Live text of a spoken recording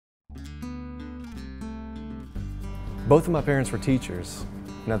Both of my parents were teachers,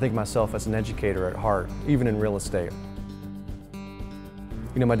 and I think myself as an educator at heart, even in real estate.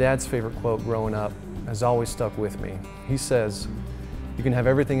 You know, my dad's favorite quote growing up has always stuck with me. He says, "You can have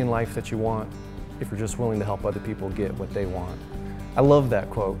everything in life that you want if you're just willing to help other people get what they want." I love that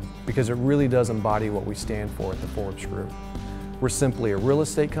quote because it really does embody what we stand for at the Forbes Group. We're simply a real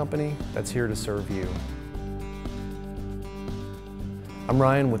estate company that's here to serve you. I'm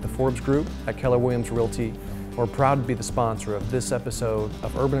Ryan with the Forbes Group at Keller Williams Realty. We're proud to be the sponsor of this episode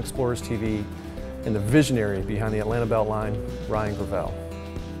of Urban Explorers TV and the visionary behind the Atlanta Beltline, Ryan Gravel.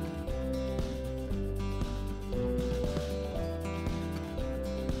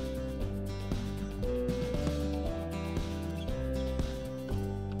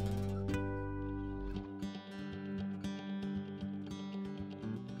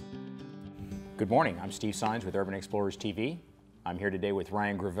 Good morning, I'm Steve Sines with Urban Explorers TV. I'm here today with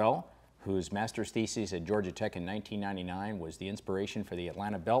Ryan Gravel, whose master's thesis at Georgia Tech in 1999 was the inspiration for the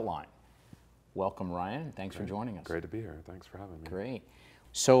Atlanta Beltline. Welcome, Ryan. Thanks for joining us. Great to be here. Thanks for having me. Great.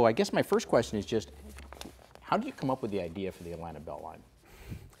 So I guess my first question is just, how did you come up with the idea for the Atlanta Beltline?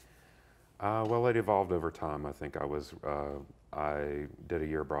 Well, it evolved over time. I think I did a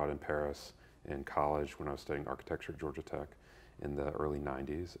year abroad in Paris in college when I was studying architecture at Georgia Tech in the early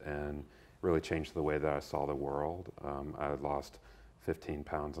 90s, and really changed the way that I saw the world. I had lost 15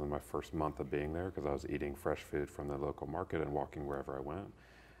 pounds in my first month of being there because I was eating fresh food from the local market and walking wherever I went.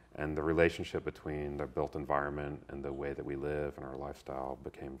 And the relationship between the built environment and the way that we live and our lifestyle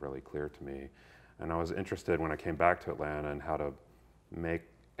became really clear to me. And I was interested when I came back to Atlanta in how to make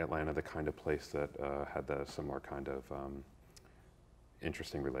Atlanta the kind of place that had the similar kind of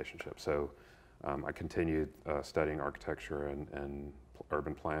interesting relationship. So I continued studying architecture and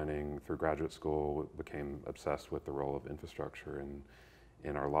urban planning through graduate school, became obsessed with the role of infrastructure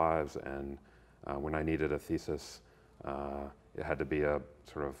in our lives. And when I needed a thesis, it had to be a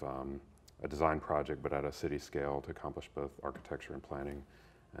sort of a design project, but at a city scale to accomplish both architecture and planning.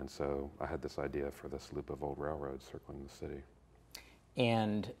 And so I had this idea for this loop of old railroads circling the city.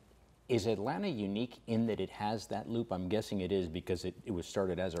 And is Atlanta unique in that it has that loop? I'm guessing it is because it was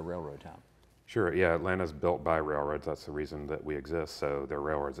started as a railroad town. Sure, yeah, Atlanta's built by railroads. That's the reason that we exist. So there are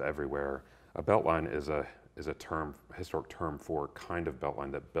railroads everywhere. A beltline is a historic term for kind of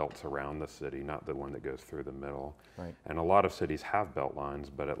beltline that belts around the city, not the one that goes through the middle. Right. And a lot of cities have beltlines,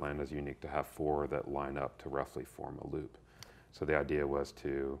 but Atlanta's unique to have 4 that line up to roughly form a loop. So the idea was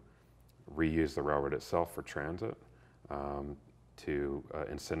to reuse the railroad itself for transit, to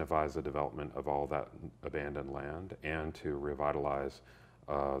incentivize the development of all that abandoned land, and to revitalize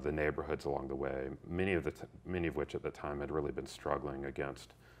the neighborhoods along the way, many of which at the time had really been struggling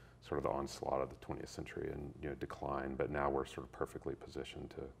against sort of the onslaught of the 20th century and decline, but now we're sort of perfectly positioned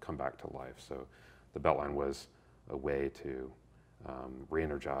to come back to life. So the Beltline was a way to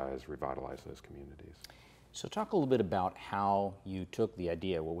re-energize, revitalize those communities. So talk a little bit about how you took the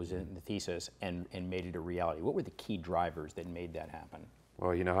idea, what was in the thesis, and made it a reality. What were the key drivers that made that happen?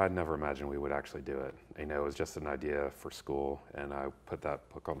 Well, I'd never imagined we would actually do it. It was just an idea for school, and I put that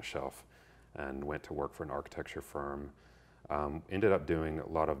book on the shelf and went to work for an architecture firm. Ended up doing a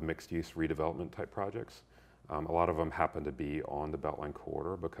lot of mixed-use redevelopment type projects. A lot of them happened to be on the Beltline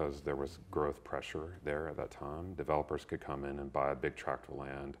corridor because there was growth pressure there at that time. Developers could come in and buy a big tract of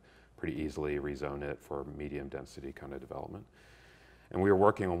land pretty easily, rezone it for medium density kind of development. And we were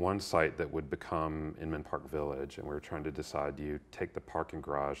working on one site that would become Inman Park Village, and we were trying to decide, do you take the parking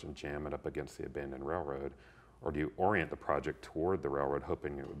garage and jam it up against the abandoned railroad, or do you orient the project toward the railroad,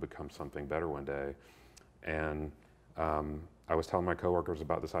 hoping it would become something better one day? And I was telling my coworkers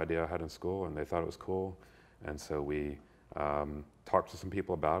about this idea I had in school, and they thought it was cool. And so we talked to some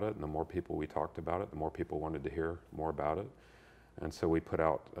people about it, and the more people we talked about it, the more people wanted to hear more about it. And so we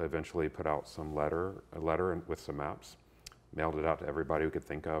eventually put out a letter with some maps, mailed it out to everybody we could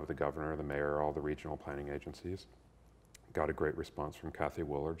think of, the governor, the mayor, all the regional planning agencies. Got a great response from Kathy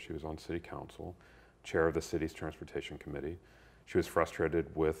Willard. She was on city council, chair of the city's transportation committee. She was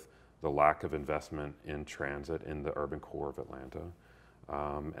frustrated with the lack of investment in transit in the urban core of Atlanta.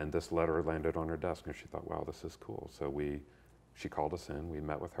 And this letter landed on her desk, and she thought, wow, this is cool. So she called us in, we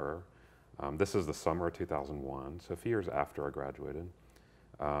met with her. This is the summer of 2001, so a few years after I graduated.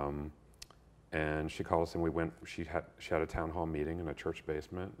 And she called us and she had a town hall meeting in a church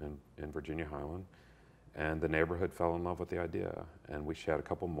basement in Virginia Highland, and the neighborhood fell in love with the idea. And she had a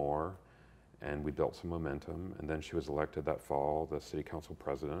couple more, and we built some momentum. And then she was elected that fall, the city council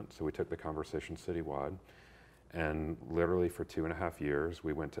president. So we took the conversation citywide. And literally for 2.5 years,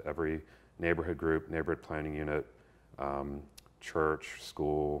 we went to every neighborhood group, neighborhood planning unit, church,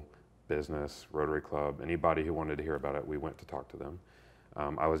 school, business, Rotary Club, anybody who wanted to hear about it, we went to talk to them.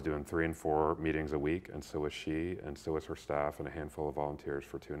 I was doing 3 and 4 meetings a week, and so was she, and so was her staff, and a handful of volunteers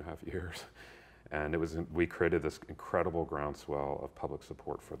for 2.5 years. And we created this incredible groundswell of public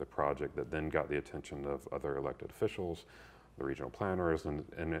support for the project that then got the attention of other elected officials, the regional planners,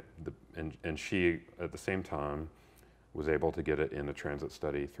 and she, at the same time, was able to get it in a transit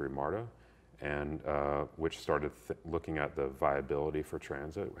study through MARTA, and which started looking at the viability for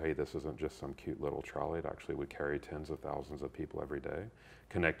transit. Hey, this isn't just some cute little trolley. It actually would carry tens of thousands of people every day,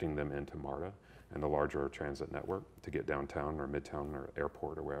 connecting them into MARTA and the larger transit network to get downtown or midtown or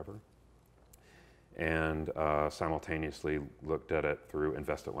airport or wherever. And simultaneously looked at it through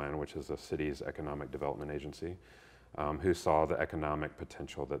Invest Atlanta, which is the city's economic development agency, who saw the economic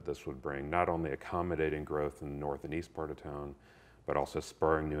potential that this would bring, not only accommodating growth in the north and east part of town, but also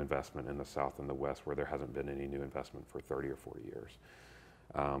spurring new investment in the south and the west where there hasn't been any new investment for 30 or 40 years.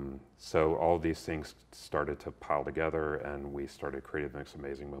 So all these things started to pile together, and we started creating this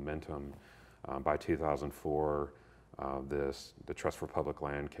amazing momentum. By 2004, the Trust for Public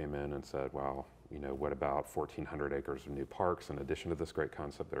Land came in and said, well, you know, what about 1,400 acres of new parks in addition to this great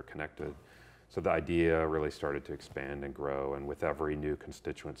concept that are connected? So the idea really started to expand and grow, and with every new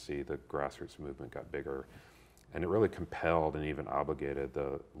constituency, the grassroots movement got bigger. And it really compelled and even obligated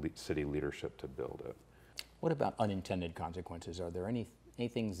the city leadership to build it. What about unintended consequences? Are there any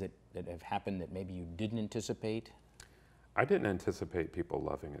things that have happened that maybe you didn't anticipate? I didn't anticipate people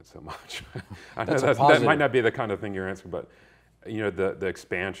loving it so much. I That's know a positive. that might not be the kind of thing you're answering, but you know, the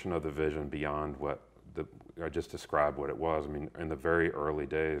expansion of the vision beyond what I just described what it was. I mean, in the very early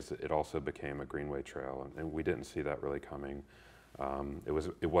days, it also became a greenway trail, and we didn't see that really coming. It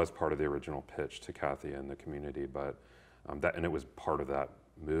was part of the original pitch to Kathy and the community, but and it was part of that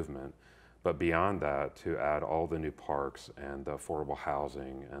movement. But beyond that, to add all the new parks and the affordable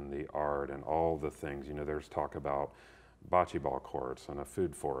housing and the art and all the things, you know, there's talk about bocce ball courts and a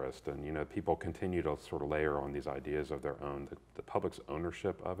food forest, and you know, people continue to sort of layer on these ideas of their own. The public's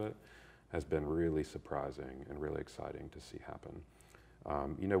ownership of it has been really surprising and really exciting to see happen.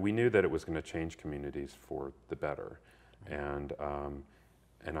 You know, we knew that it was going to change communities for the better. And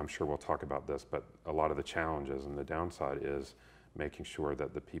I'm sure we'll talk about this, but a lot of the challenges and the downside is making sure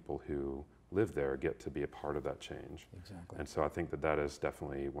that the people who live there get to be a part of that change. Exactly. And so I think that is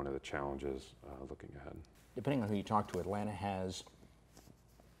definitely one of the challenges looking ahead. Depending on who you talk to, Atlanta has,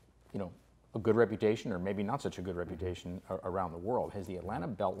 you know, a good reputation or maybe not such a good reputation around the world. Has the Atlanta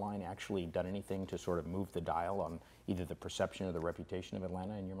Beltline actually done anything to sort of move the dial on either the perception or the reputation of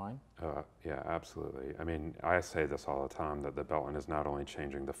Atlanta in your mind? Yeah, absolutely. I mean, I say this all the time, that the Beltline is not only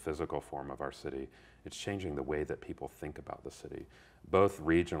changing the physical form of our city, it's changing the way that people think about the city, both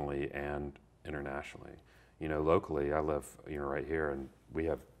regionally and internationally. You know, locally, I live, you know, right here, and we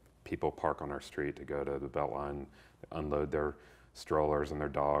have people park on our street to go to the Beltline, unload their strollers and their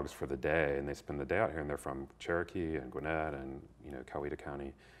dogs for the day, and they spend the day out here, and they're from Cherokee and Gwinnett and, you know, Coweta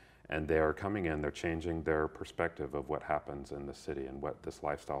County. And they are coming in, they're changing their perspective of what happens in the city and what this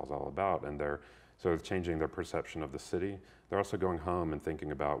lifestyle is all about. And they're sort of changing their perception of the city. They're also going home and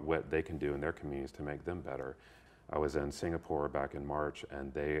thinking about what they can do in their communities to make them better. I was in Singapore back in March,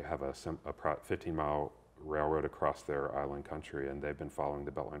 and they have a 15-mile railroad across their island country, and they've been following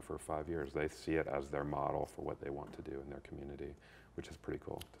the Beltline for 5 years. They see it as their model for what they want to do in their community, which is pretty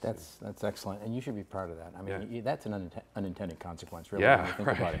cool to see. That's excellent, and you should be proud of that. I mean, Yeah. that's an unintended consequence, really, Yeah, when you think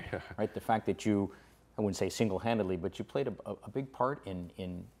right, about it. yeah. Right? The fact that you, I wouldn't say single-handedly, but you played a big part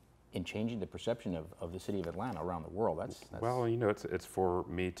in changing the perception of the city of Atlanta around the world. That's Well, you know, it's for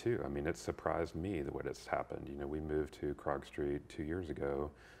me too. I mean, it surprised me what has happened. You know, we moved to Krog Street 2 years ago.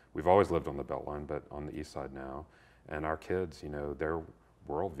 We've always lived on the Beltline, but on the east side now. And our kids, you know, their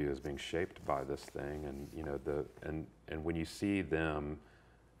worldview is being shaped by this thing, and you know, and when you see them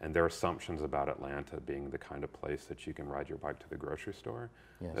and their assumptions about Atlanta being the kind of place that you can ride your bike to the grocery store,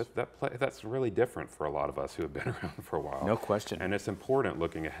 Yes. that's really different for a lot of us who have been around for a while. No question. And it's important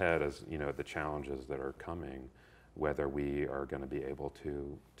looking ahead, as you know, the challenges that are coming, whether we are going to be able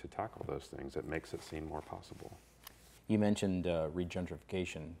to tackle those things. It makes it seem more possible. You mentioned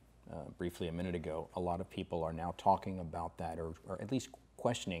regentrification briefly a minute ago. A lot of people are now talking about that, or at least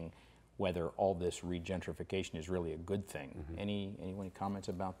questioning whether all this regentrification is really a good thing. Mm-hmm. Any comments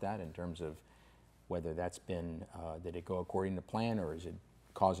about that in terms of whether that's been, did it go according to plan, or is it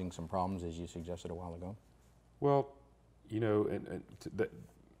causing some problems, as you suggested a while ago? Well, you know, the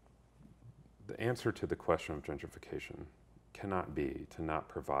answer to the question of gentrification cannot be to not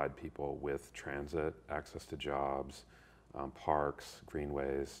provide people with transit, access to jobs, parks,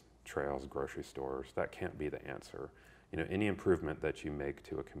 greenways, trails, grocery stores. That can't be the answer. Any improvement that you make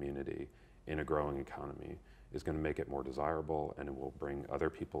to a community in a growing economy is going to make it more desirable, and it will bring other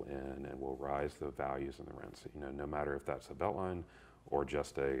people in and will rise the values and the rents. No matter if that's a Beltline or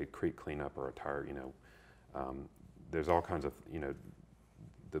just a creek cleanup or a tire. There's all kinds of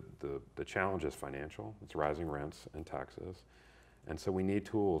the challenge is financial. It's rising rents and taxes, and so we need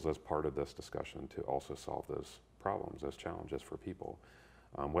tools as part of this discussion to also solve those problems, those challenges for people.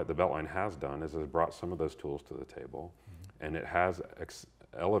 What the Beltline has done is has brought some of those tools to the table, and it has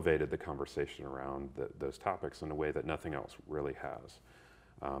elevated the conversation around those topics in a way that nothing else really has.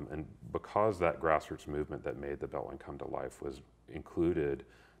 And because that grassroots movement that made the Beltline come to life included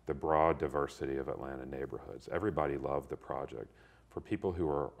the broad diversity of Atlanta neighborhoods, everybody loved the project. For people who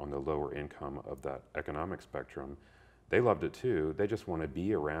are on the lower income of that economic spectrum, they loved it too. They just want to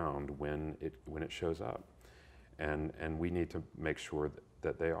be around when it shows up. And we need to make sure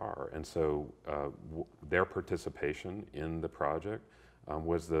that they are. And so their participation in the project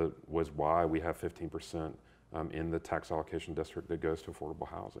was why we have 15% in the tax allocation district that goes to affordable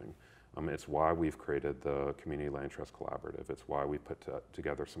housing. It's why we've created the Community Land Trust Collaborative. It's why we put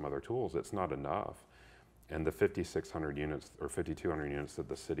together some other tools. It's not enough. And the 5,600 units or 5,200 units that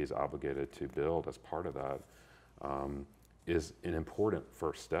the city's obligated to build as part of that is an important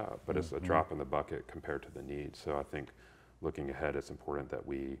first step, but it's a drop in the bucket compared to the need. So I think looking ahead, it's important that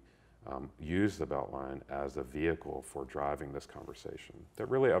we use the Beltline as a vehicle for driving this conversation that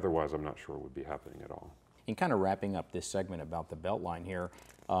really otherwise I'm not sure would be happening at all. In kind of wrapping up this segment about the Beltline here,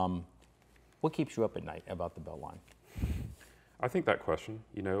 what keeps you up at night about the Beltline? I think that question,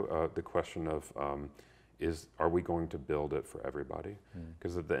 the question of are we going to build it for everybody?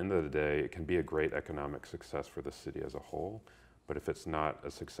 Because at the end of the day, it can be a great economic success for the city as a whole, but if it's not a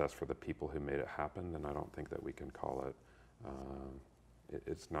success for the people who made it happen, then I don't think that we can call it,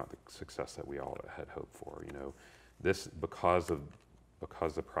 it's not the success that we all had hoped for.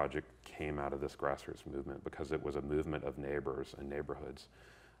 Because the project came out of this grassroots movement, because it was a movement of neighbors and neighborhoods,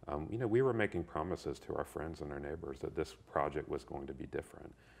 we were making promises to our friends and our neighbors that this project was going to be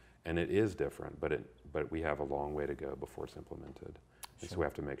different. And it is different, but we have a long way to go before it's implemented. And so we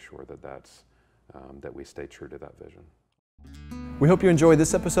have to make sure that we stay true to that vision. We hope you enjoyed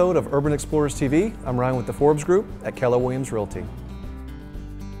this episode of Urban Explorers TV. I'm Ryan with the Forbes Group at Keller Williams Realty.